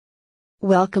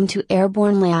Welcome to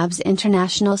Airborne Labs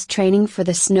International's training for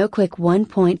the SnowQuik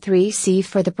 1.3C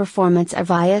for the performance of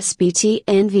ISBT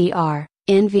N.V.R,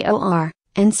 N.V.R,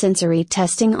 and sensory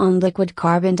testing on liquid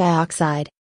carbon dioxide.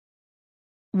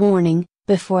 Warning: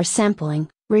 before sampling,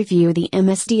 review the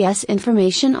MSDS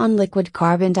information on liquid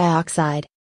carbon dioxide.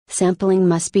 Sampling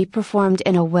must be performed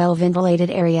in a well-ventilated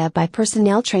area by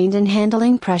personnel trained in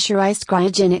handling pressurized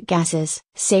cryogenic gases.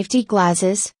 Safety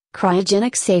glasses,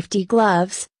 cryogenic safety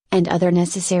gloves, and other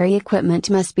necessary equipment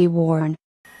must be worn.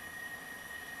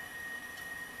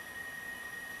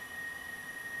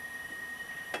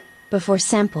 Before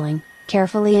sampling,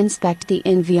 carefully inspect the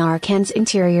N.V.R can's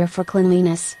interior for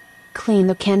cleanliness. Clean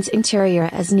the can's interior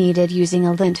as needed using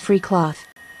a lint-free cloth.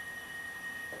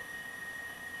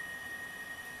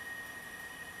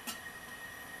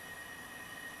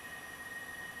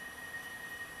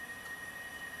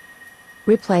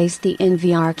 Replace the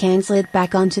N.V.R can's lid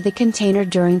back onto the container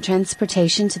during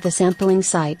transportation to the sampling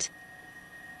site.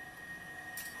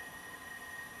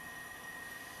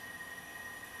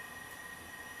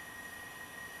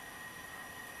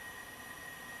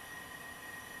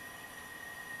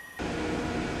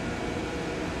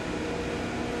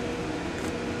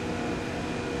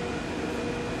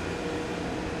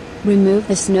 Remove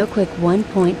the SnowQuik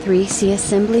 1.3C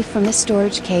assembly from the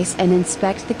storage case and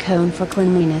inspect the cone for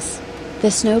cleanliness. The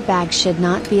snow bag should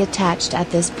not be attached at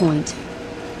this point.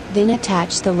 Then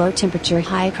attach the low temperature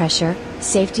high pressure,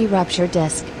 safety rupture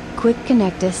disc, quick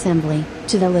connect assembly,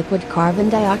 to the liquid carbon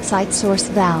dioxide source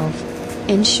valve.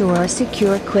 Ensure a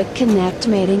secure quick connect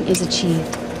mating is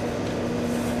achieved.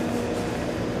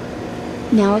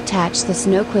 Now attach the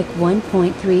SnowQuik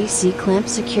 1.3C clamp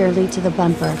securely to the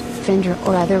bumper, fender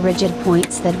or other rigid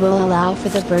points that will allow for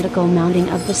the vertical mounting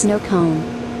of the snow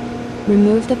cone.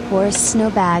 Remove the porous snow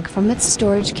bag from its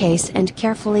storage case and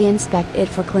carefully inspect it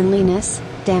for cleanliness,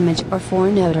 damage or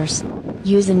foreign odors.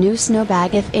 Use a new snow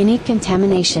bag if any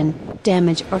contamination,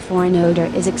 damage or foreign odor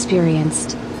is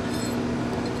experienced.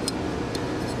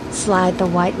 Slide the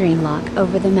white ring lock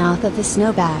over the mouth of the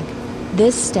snow bag.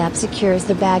 This step secures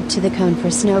the bag to the cone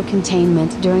for snow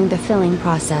containment during the filling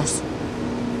process.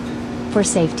 For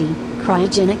safety,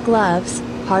 cryogenic gloves,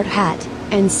 hard hat,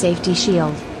 and safety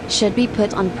shield should be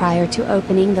put on prior to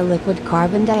opening the liquid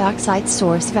carbon dioxide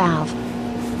source valve.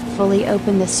 Fully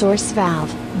open the source valve,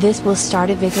 this will start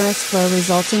a vigorous flow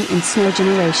resulting in snow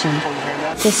generation.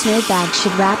 The snow bag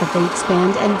should rapidly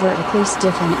expand and vertically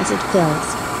stiffen as it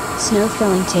fills. Snow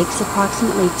filling takes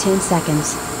approximately 10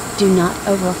 seconds. Do not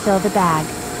overfill the bag.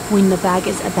 When the bag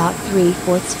is about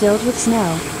 3/4 filled with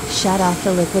snow, shut off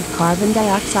the liquid carbon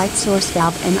dioxide source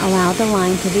valve and allow the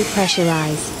line to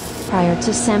depressurize. Prior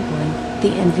to sampling,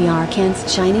 the N.V.R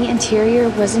can's shiny interior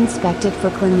was inspected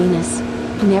for cleanliness.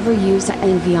 Never use an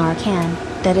N.V.R can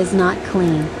that is not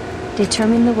clean.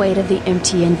 Determine the weight of the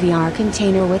empty N.V.R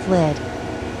container with lid.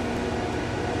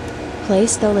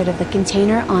 Place the lid of the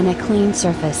container on a clean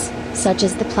surface, such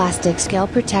as the plastic scale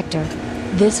protector.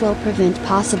 This will prevent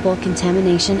possible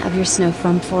contamination of your snow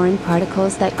from foreign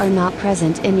particles that are not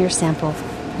present in your sample.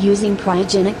 Using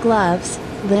cryogenic gloves,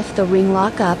 lift the ring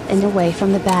lock up and away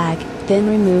from the bag, then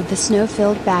remove the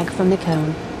snow-filled bag from the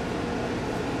cone.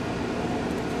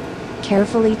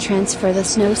 Carefully transfer the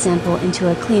snow sample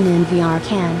into a clean N.V.R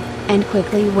can, and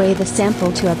quickly weigh the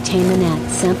sample to obtain the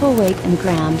net sample weight in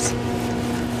grams.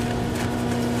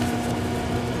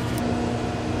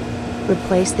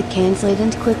 Replace the can's lid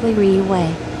and quickly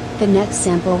re-weigh. The net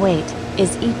sample weight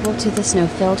is equal to the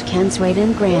snow-filled can's weight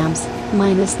in grams,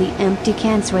 minus the empty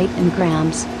can's weight in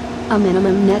grams. A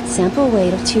minimum net sample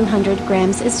weight of 200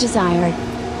 grams is desired.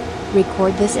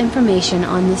 Record this information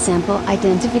on the sample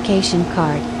identification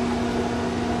card.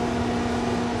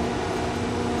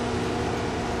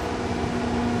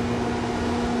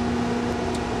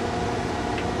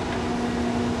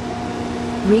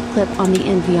 Reclip on the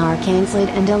N.V.R can's lid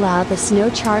and allow the snow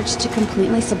charge to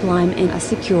completely sublime in a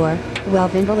secure,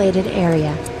 well-ventilated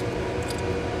area.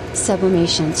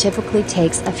 Sublimation typically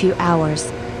takes a few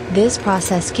hours. This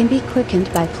process can be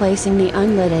quickened by placing the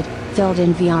unlidded, filled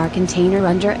N.V.R container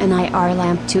under an IR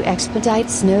lamp to expedite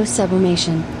snow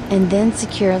sublimation, and then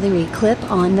securely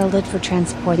reclip on the lid for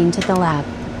transporting to the lab.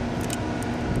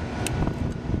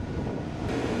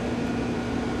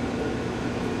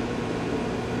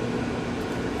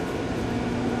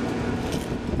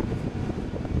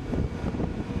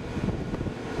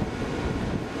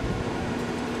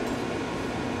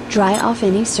 Dry off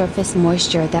any surface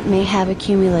moisture that may have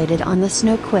accumulated on the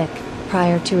SnowQuik,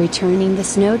 prior to returning the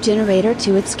snow generator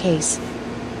to its case.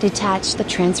 Detach the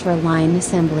transfer line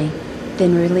assembly.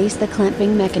 Then release the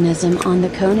clamping mechanism on the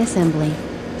cone assembly.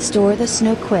 Store the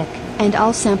SnowQuik, and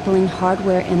all sampling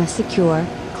hardware in a secure,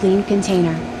 clean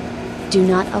container. Do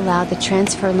not allow the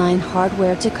transfer line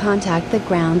hardware to contact the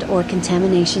ground or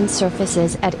contamination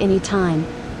surfaces at any time.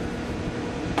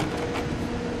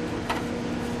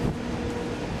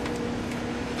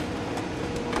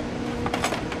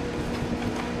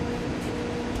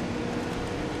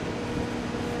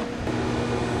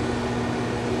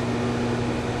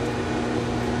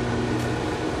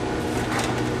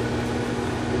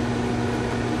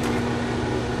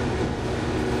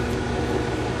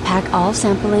 Pack all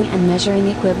sampling and measuring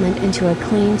equipment into a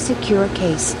clean, secure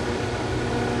case.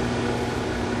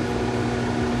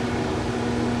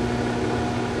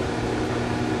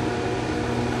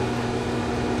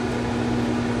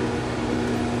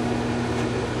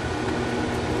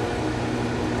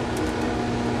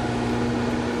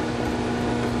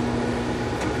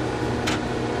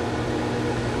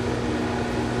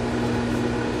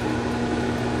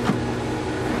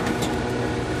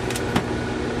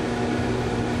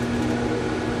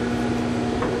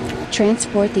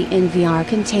 Transport the N.V.R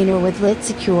container with lid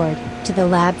secured, to the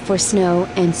lab for snow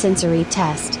and sensory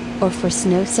test, or for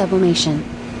snow sublimation.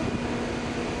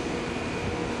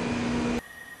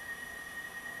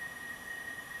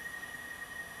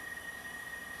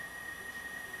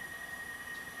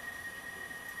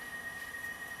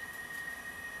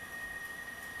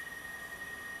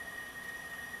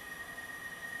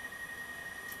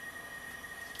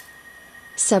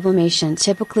 Sublimation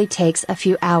typically takes a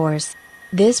few hours.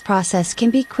 This process can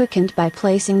be quickened by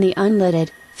placing the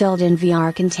unlidded, filled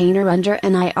N.V.R container under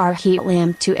an IR heat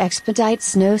lamp to expedite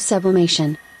snow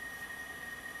sublimation.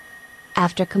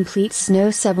 After complete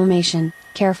snow sublimation,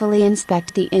 carefully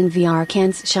inspect the N.V.R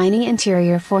can's shiny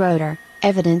interior for odor,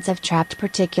 evidence of trapped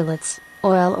particulates,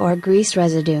 oil or grease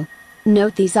residue.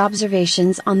 Note these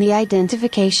observations on the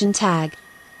identification tag.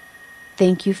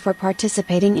 Thank you for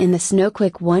participating in the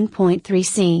SnowQuik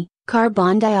 1.3c.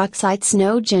 Carbon dioxide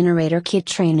snow generator kit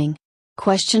training.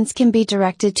 Questions can be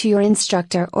directed to your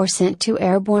instructor or sent to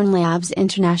Airborne Labs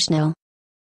International.